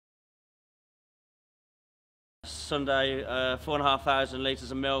Sunday, 4,500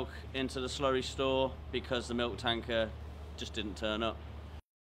 litres of milk into the slurry store because the milk tanker just didn't turn up.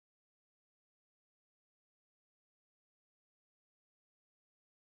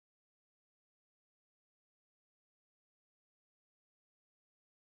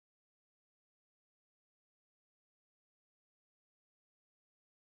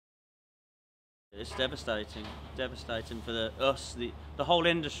 It's devastating for us. The whole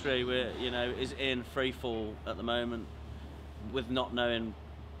industry, is in free fall at the moment, with not knowing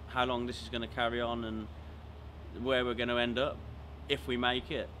how long this is going to carry on and where we're going to end up if we make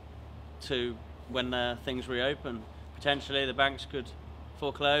it to when things reopen. Potentially the banks could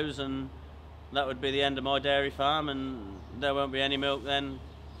foreclose, and that would be the end of my dairy farm, and there won't be any milk then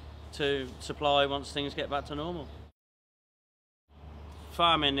to supply once things get back to normal.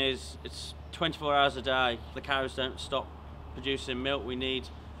 Farming it's 24 hours a day. The cows don't stop producing milk. We need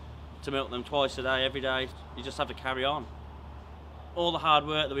to milk them twice a day, every day. You just have to carry on. All the hard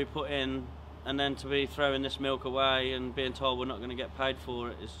work that we put in, and then to be throwing this milk away and being told we're not going to get paid for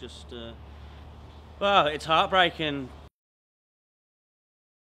it is just, well, it's heartbreaking.